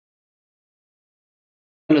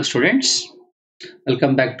Hello students,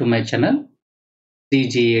 welcome back to my channel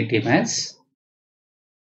CGAT Maths.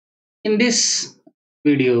 In this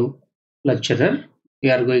video lecture, we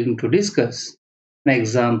are going to discuss an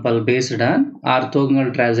example based on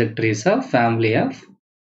orthogonal trajectories of family of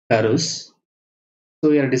curves.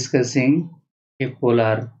 So we are discussing a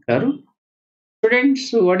polar curve.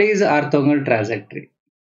 Students, what is orthogonal trajectory?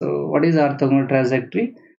 So what is orthogonal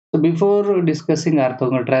trajectory? So before discussing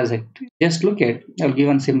orthogonal trajectory, just look at, I'll give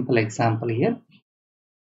one simple example here.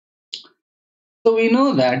 So we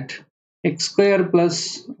know that x square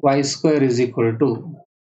plus y square is equal to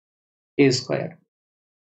a square.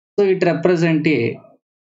 So it represent a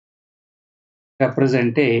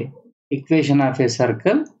equation of a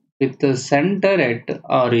circle with the center at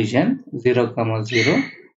origin 0, 0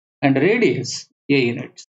 and radius a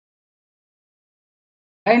units.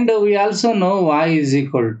 And we also know y is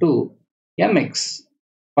equal to mx.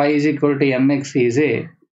 Y is equal to mx is a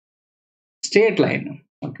straight line.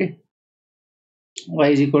 Okay. Y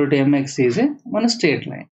is equal to mx is a one straight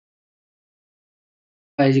line.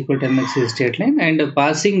 Y is equal to mx is a straight line and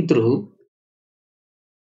passing through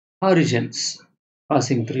origins.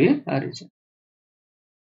 Passing through a origin.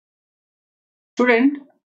 Student,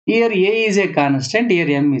 here a is a constant,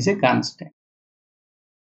 here m is a constant.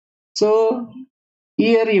 So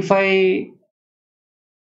here if a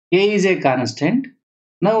is a constant,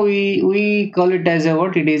 now we call it as a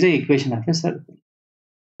what? It is a equation of a circle.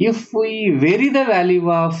 If we vary the value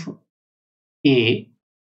of a,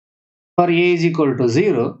 for a is equal to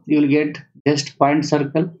 0, you will get just point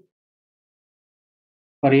circle.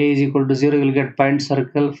 For a is equal to 0, you will get point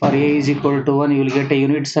circle. For a is equal to 1, you will get a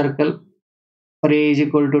unit circle. For a is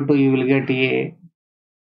equal to 2, you will get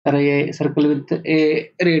a circle with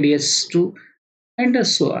a radius 2 and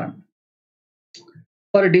so on.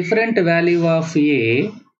 For different value of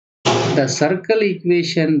a, the circle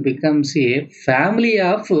equation becomes a family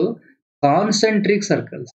of concentric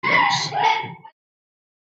circles.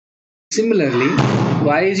 Similarly,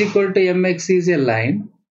 y is equal to mx is a line.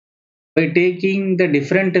 By taking the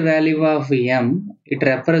different value of m, it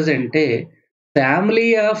represents a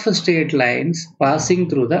family of straight lines passing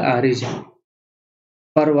through the origin.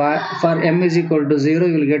 For m is equal to 0,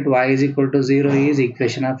 you will get y is equal to 0 is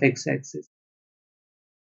equation of x-axis.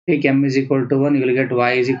 Take m is equal to 1, you will get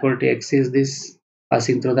y is equal to x is this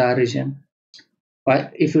passing through the origin.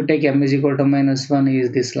 If you take m is equal to minus 1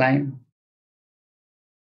 is this line.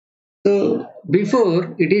 So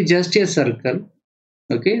before it is just a circle.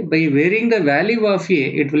 Okay, by varying the value of a,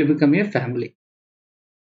 it will become a family.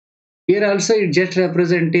 Here also it just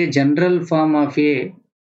represents a general form of a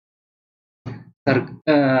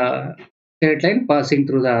straight line passing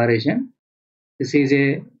through the origin. This is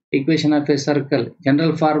a equation of a circle,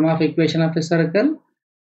 general form of equation of a circle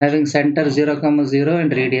having center 0, 0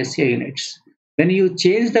 and radius a units. When you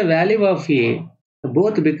change the value of a,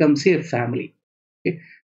 both becomes a family. Okay.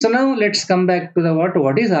 So now let's come back to the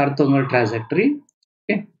what is orthogonal trajectory.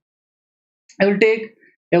 Okay. I will take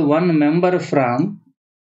a one member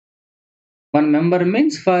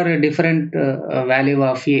means for a different value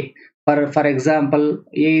of a. For example,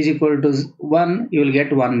 a is equal to 1, you will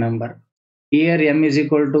get one member. Here m is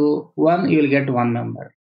equal to 1, you will get one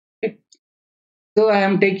member. Okay. So I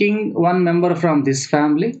am taking one member from this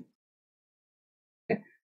family, okay,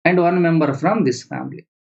 and one member from this family.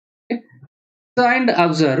 Okay. So and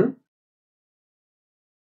observe.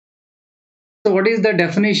 So what is the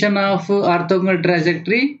definition of orthogonal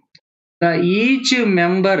trajectory? Each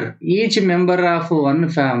member of one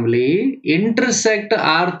family intersect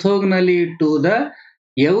orthogonally to the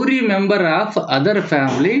every member of other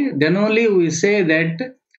family. Then only we say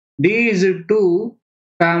that these two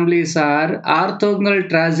families are orthogonal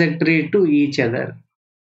trajectory to each other.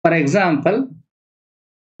 For example,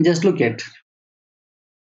 just look at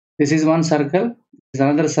this is one circle, this is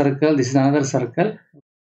another circle, this is another circle.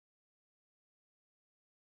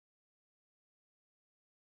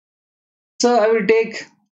 So I will take,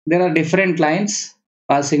 there are different lines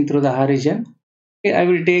passing through the origin. Okay, I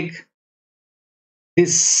will take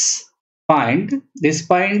this point.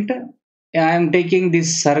 I am taking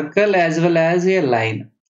this circle as well as a line.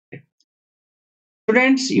 Okay.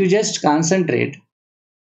 Students, you just concentrate.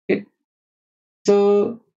 Okay.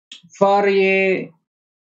 So for a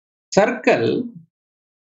circle,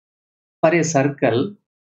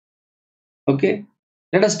 okay,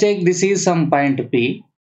 let us take this is some point P.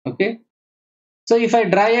 Okay. So if I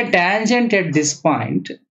draw a tangent at this point,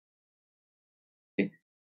 okay,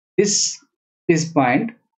 this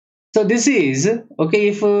point, so this is okay.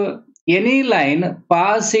 If any line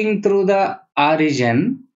passing through the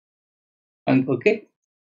origin, okay,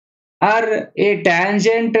 or a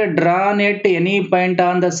tangent drawn at any point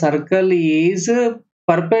on the circle is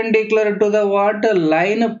perpendicular to the what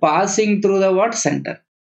line passing through the what center.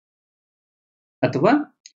 ಅಥವಾ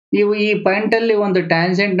ನೀವು ಈ point ಅಲ್ಲಿ ಒಂದು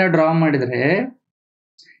tangent ನ draw ಮಾಡಿದ್ರೆ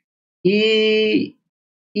ಈ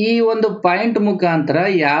ಈ ಒಂದು ಪಾಯಿಂಟ್ ಮುಖಾಂತರ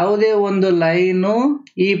ಯಾವುದೇ ಒಂದು ಲೈನು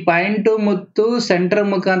ಈ ಪಾಯಿಂಟ್ ಮತ್ತು ಸೆಂಟರ್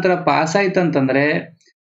ಮುಖಾಂತರ ಪಾಸ್ ಆಯ್ತಂತಂದ್ರೆ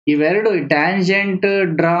ಇವೆರಡು ಟ್ಯಾಂಜೆಂಟ್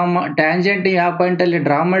ಟ್ಯಾಂಜೆಂಟ್ ಯಾವ ಪಾಯಿಂಟ್ ಅಲ್ಲಿ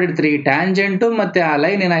ಡ್ರಾ ಮಾಡಿರ್ತೀರಿ ಈ ಟ್ಯಾಂಜೆಂಟ್ ಮತ್ತೆ ಆ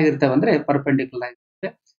ಲೈನ್ ಏನಾಗಿರ್ತವೆ ಅಂದ್ರೆ ಪರ್ಪೆಂಡಿಕ್ಯುಲರ್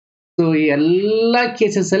ಆಗಿರುತ್ತೆ. ಸೊ ಈ ಎಲ್ಲಾ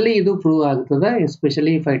ಕೇಸಸ್ ಅಲ್ಲಿ ಇದು ಪ್ರೂವ್ ಆಗ್ತದೆ,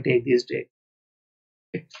 especially if I take this day.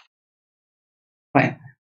 Fine.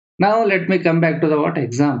 Now let me come back to the what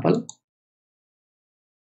example.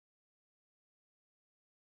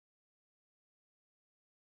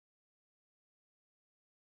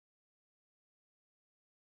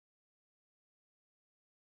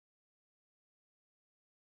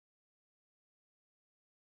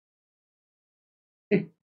 Okay.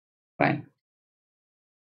 Fine.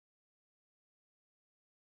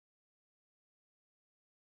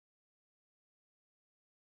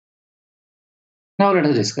 Now let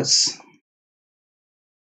us discuss.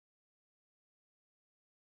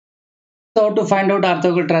 So to find out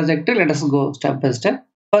orthogonal trajectory, let us go step by step.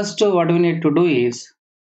 First, what we need to do is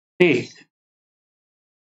take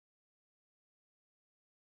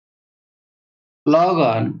log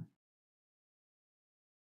on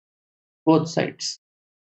both sides.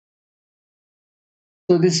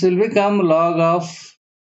 So this will become log of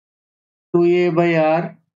 2a by r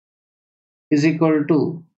is equal to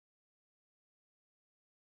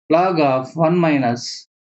log of 1 minus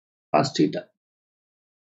cos theta.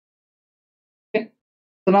 Okay.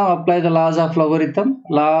 So now apply the laws of logarithm.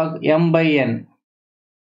 Log m by n.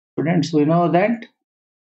 Students, we know that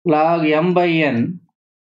log m by n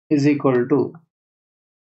is equal to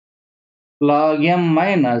log m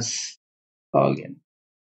minus log n.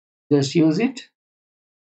 Just use it.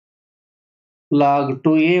 Log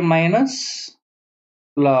 2a minus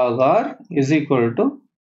log r is equal to,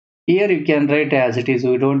 here you can write as it is.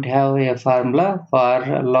 We don't have a formula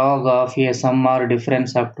for log of a sum or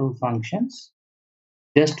difference of two functions.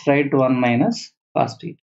 Just write 1 minus cos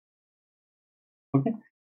theta. Okay.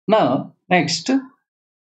 Now next,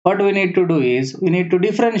 what we need to do is we need to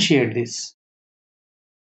differentiate this.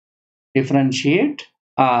 Differentiate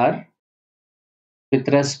r with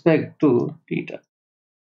respect to theta.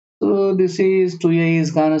 So this is 2a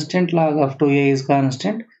is constant, log of 2a is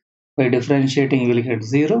constant. By differentiating, you will get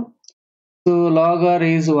 0. So log r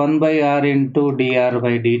is 1 by r into dr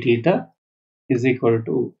by d theta is equal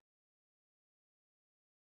to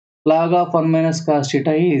log of 1 minus cos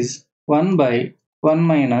theta is 1 by 1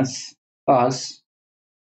 minus cos.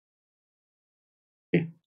 Okay.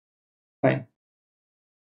 Fine.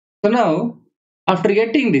 So now, after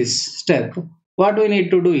getting this step, what we need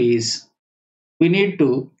to do is we need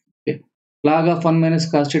to, okay, log of 1 minus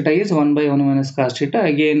cos theta is 1 by 1 minus cos theta.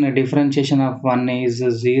 Again, differentiation of 1 is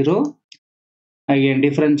 0. Again,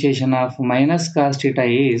 differentiation of minus cos theta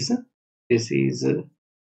is, this is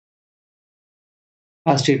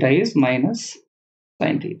cos theta is minus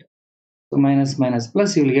sin theta. So minus minus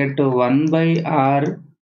plus, you will get 1 by r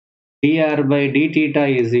dr by d theta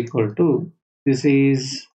is equal to, this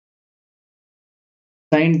is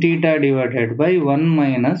sin theta divided by 1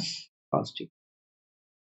 minus cos theta.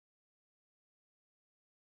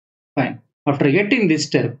 Fine. After getting this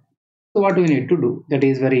step, so what we need to do, that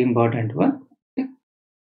is very important one. Okay.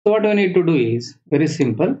 So what we need to do is very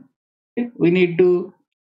simple. Okay. We need to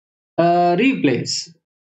replace.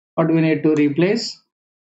 What do we need to replace?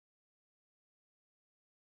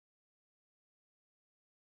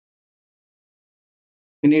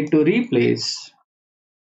 We need to replace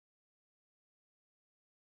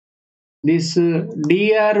this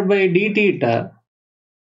dr by d theta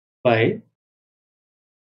by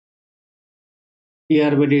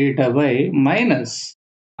dr by d theta by minus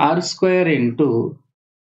r square into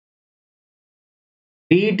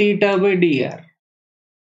d theta by dr.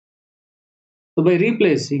 So by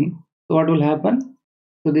replacing, so what will happen?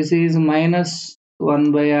 So this is minus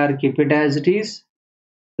 1 by r, keep it as it is.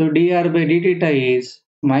 So dr by d theta is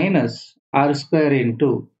minus r square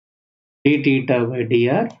into d theta by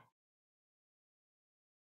dr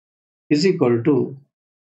is equal to,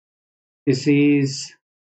 this is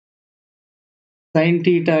sin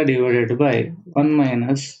theta divided by 1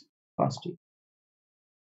 minus cos theta.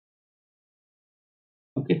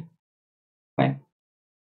 Okay, fine.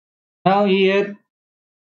 Now here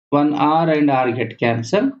 1 r and r get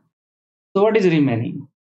cancelled. So what is remaining?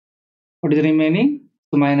 What is remaining?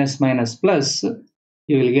 So minus minus plus,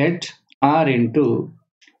 you will get r into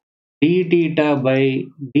d theta by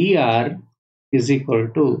dr is equal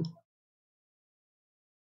to,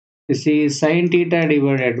 this is sin theta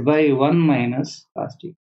divided by 1 minus cos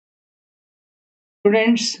theta.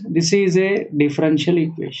 Students, this is a differential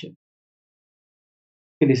equation.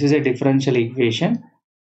 Okay, this is a differential equation.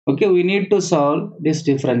 Okay, we need to solve this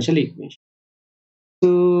differential equation.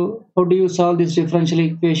 So how do you solve this differential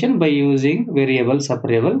equation? By using variable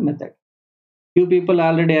separable method. You people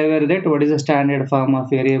already aware that what is the standard form of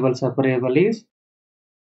variable separable is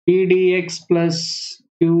p dx plus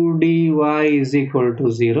q dy is equal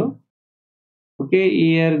to 0. Okay,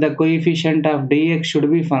 here the coefficient of dx should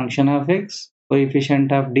be function of x,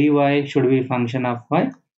 coefficient of dy should be function of y.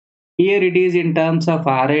 Here it is in terms of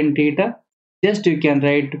r and theta. Just you can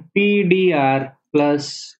write p dr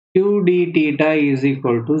plus q d theta is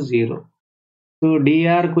equal to 0. So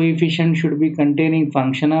dr coefficient should be containing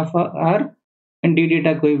function of r, and d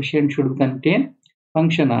theta coefficient should contain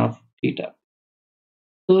function of theta.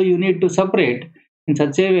 So you need to separate in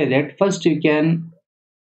such a way that first you can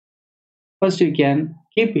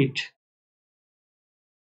keep it.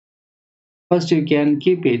 First you can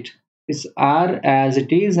keep it is r as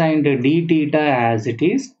it is and d theta as it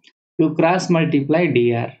is. You cross multiply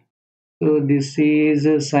dr. So this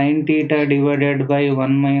is sin theta divided by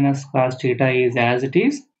 1 minus cos theta is as it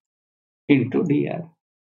is into dr.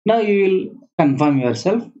 Now you will confirm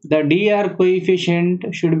yourself. The dr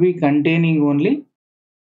coefficient should be containing only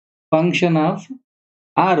function of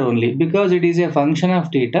r only, because it is a function of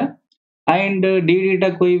theta, and d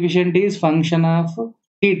theta coefficient is function of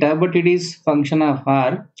theta, but it is function of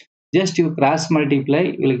r. Just you cross multiply,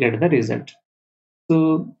 you will get the result.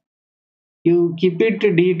 So you keep it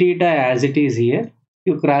d theta as it is here.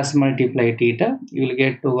 You cross multiply theta, you will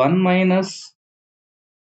get 1 minus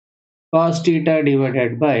cos theta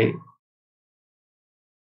divided by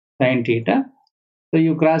sin theta. So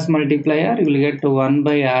you cross multiply r, you will get 1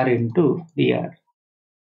 by r into dr.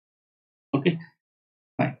 Okay,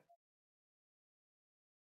 fine.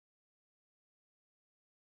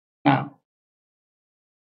 Now,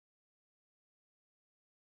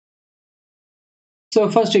 so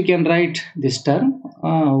first you can write this term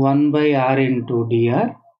 1 by r into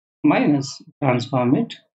dr minus, transform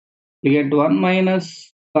it. You get 1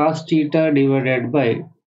 minus cos theta divided by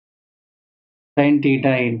sin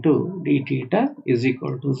theta into d theta is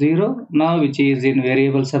equal to 0. Now which is in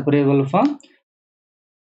variable separable form.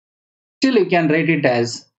 Still you can write it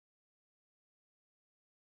as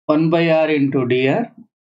 1 by r into dr.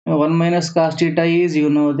 1 minus cos theta is, you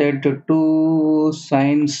know that 2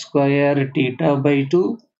 sin square theta by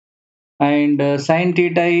 2, and sin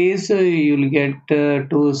theta is you will get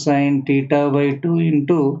 2 sin theta by 2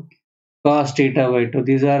 into cos theta by 2.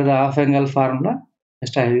 These are the half angle formula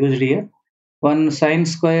just I have used here. 1 sin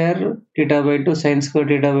square theta by 2, sin square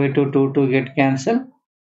theta by 2, 2 get cancelled.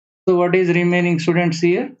 So what is remaining, students,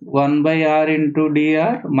 here? 1 by r into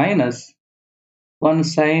dr minus 1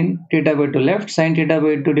 sin theta by 2 left. Sin theta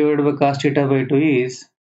by 2 divided by cos theta by 2 is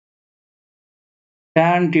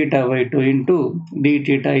tan theta by 2 into d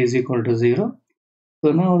theta is equal to 0.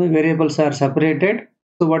 So now the variables are separated.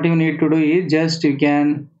 So what you need to do is just you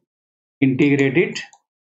can integrate it.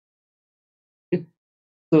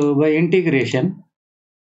 So by integration,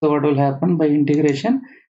 so what will happen by integration?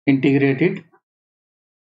 Integrate it.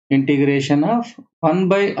 Integration of 1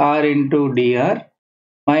 by r into dr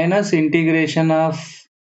minus integration of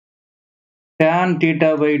tan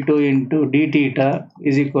theta by 2 into d theta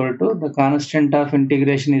is equal to, the constant of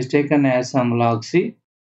integration is taken as some log c.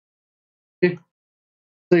 Okay.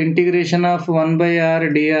 So integration of 1 by r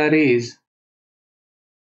dr is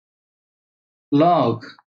log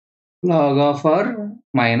of r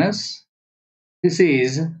minus, this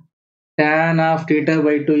is tan of theta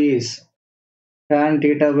by 2 is tan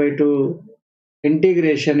theta by 2,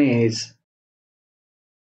 integration is,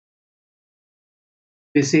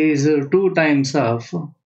 this is 2 times of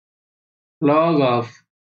log of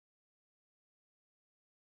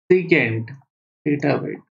secant theta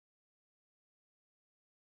by 2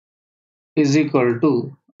 is equal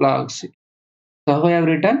to log c. So how I have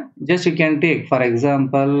written? Just you can take, for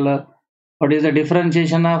example, what is the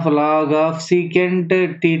differentiation of log of secant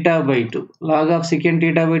theta by 2? Log of secant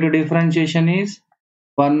theta by 2 differentiation is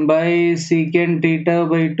 1 by secant theta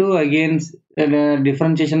by 2. Again,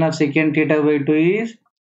 differentiation of secant theta by 2 is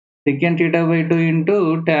secant theta by 2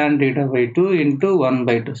 into tan theta by 2 into 1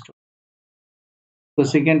 by 2. So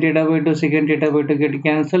secant theta by 2, secant theta by 2 get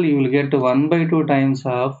cancelled. You will get 1 by 2 times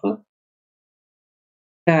of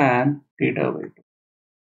tan theta by 2.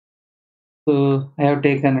 So I have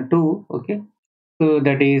taken 2. Okay. So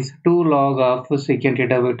that is 2 log of secant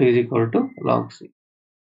theta by 2 is equal to log c.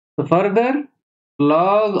 So further,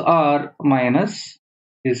 log r minus,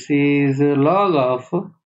 this is log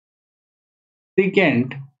of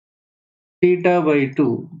secant theta by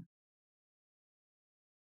 2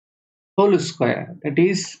 whole square. That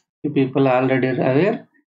is, you people already aware,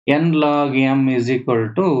 n log m is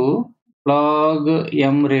equal to log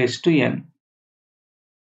m raised to n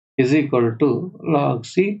is equal to log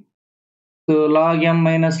c. So log m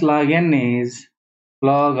minus log n is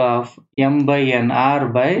log of m by n, r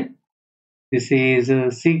by, this is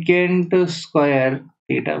secant square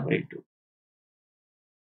theta by 2.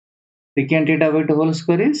 Secant theta by 2 whole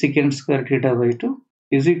square is secant square theta by 2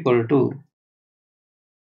 is equal to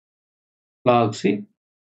log c,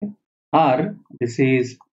 or this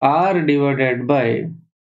is r divided by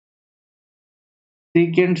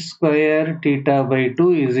secant square theta by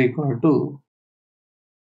 2 is equal to,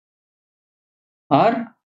 or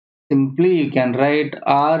simply you can write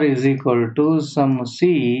r is equal to some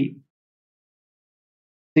c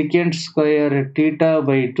secant square theta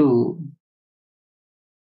by 2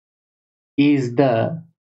 is the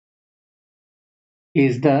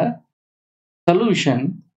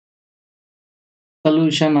solution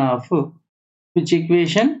of which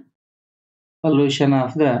equation? Solution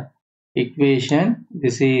of the equation,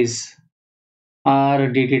 this is r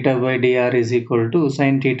d theta by dr is equal to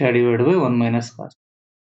sin theta divided by 1 minus cos.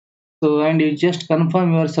 So, and you just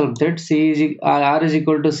confirm yourself that r is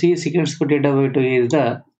equal to c secant square theta by 2 is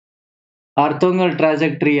the orthogonal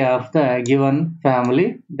trajectory of the given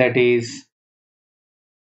family, that is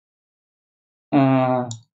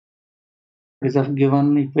is of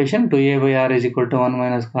given equation 2a by r is equal to 1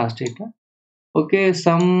 minus cos theta. Okay,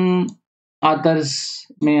 some authors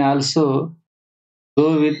may also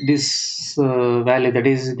go with this value, that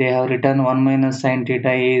is they have written 1 minus sin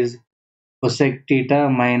theta is cosec theta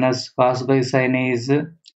minus cos by sin is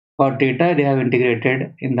cot theta. They have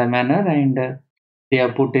integrated in the manner, and they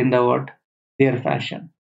have put in the what their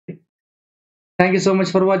fashion. Thank you so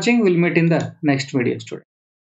much for watching. We'll meet in the next video, students.